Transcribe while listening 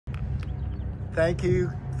Thank you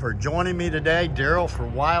for joining me today. Daryl for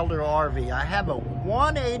Wilder RV. I have a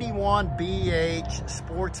 181 BH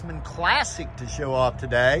Sportsman Classic to show off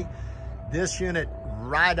today. This unit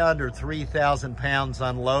right under 3,000 pounds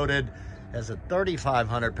unloaded, has a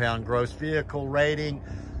 3,500 pound gross vehicle rating.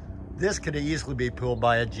 This could easily be pulled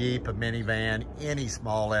by a Jeep, a minivan, any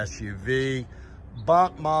small SUV.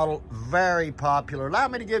 Bunk model, very popular. Allow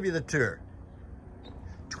me to give you the tour.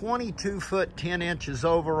 22 foot 10 inches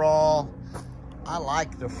overall. I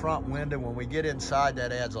like the front window. When we get inside,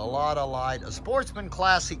 that adds a lot of light. A Sportsman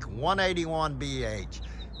Classic 181 BH.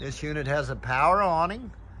 This unit has a power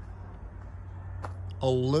awning,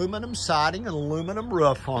 aluminum siding, and aluminum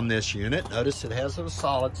roof on this unit. Notice it has those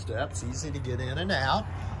solid steps, easy to get in and out.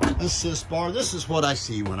 Assist bar, this is what I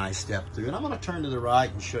see when I step through. And I'm gonna turn to the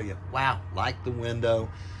right and show you, wow, like the window,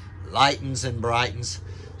 lightens and brightens.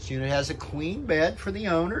 This unit has a queen bed for the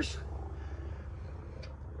owners.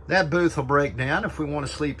 That booth will break down if we want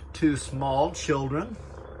to sleep with two small children.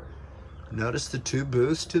 Notice the two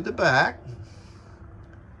booths to the back.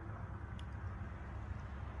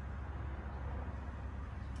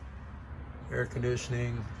 Air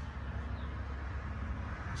conditioning,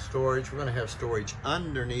 storage. We're going to have storage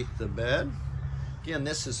underneath the bed. Again,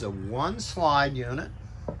 this is a one slide unit.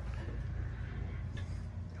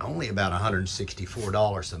 Only about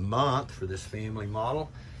 $164 a month for this family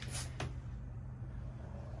model.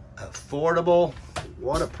 Affordable.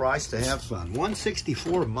 What a price to have fun.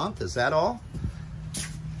 $164 a month, is that all?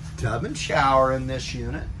 Tub and shower in this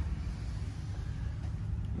unit.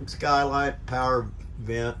 Skylight, power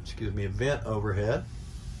vent, a vent overhead.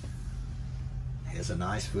 Has a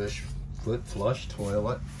nice foot flush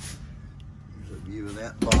toilet. Here's a view of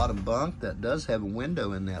that bottom bunk. That does have a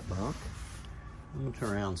window in that bunk. I'm gonna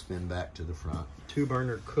turn around and spin back to the front.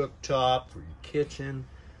 2-burner cooktop for your kitchen.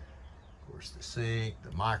 Of course, the sink,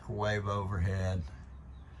 the microwave overhead.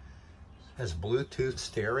 Has Bluetooth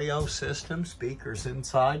stereo system, speakers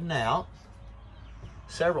inside and out.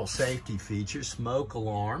 Several safety features, smoke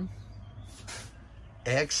alarm,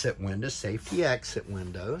 exit windows, safety exit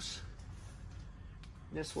windows.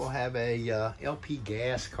 This will have a LP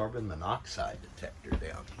gas carbon monoxide detector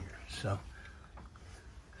down here. So,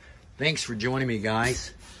 thanks for joining me,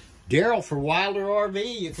 guys. Daryl for Wilder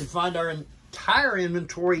RV. You can find our entire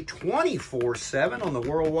inventory 24/7 on the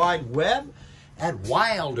World Wide Web at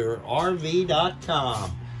wilderrv.com.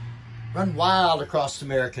 Run wild across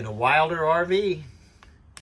America in a Wilder RV.